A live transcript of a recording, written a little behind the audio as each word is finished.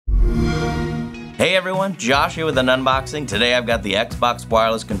Hey everyone, Josh here with an unboxing. Today I've got the Xbox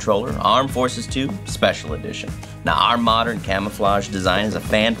Wireless Controller, Armed Forces 2 Special Edition. Now our modern camouflage design is a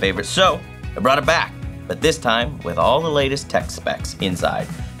fan favorite, so I brought it back, but this time with all the latest tech specs inside.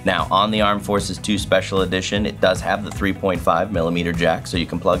 Now on the Armed Forces 2 Special Edition, it does have the 3.5mm jack, so you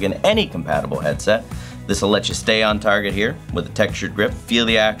can plug in any compatible headset. This will let you stay on target here with a textured grip, feel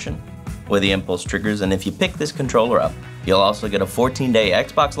the action with the impulse triggers, and if you pick this controller up, you'll also get a 14-day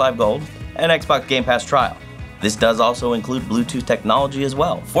Xbox Live Gold and Xbox Game Pass trial. This does also include Bluetooth technology as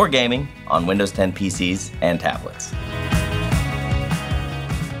well for gaming on Windows 10 PCs and tablets.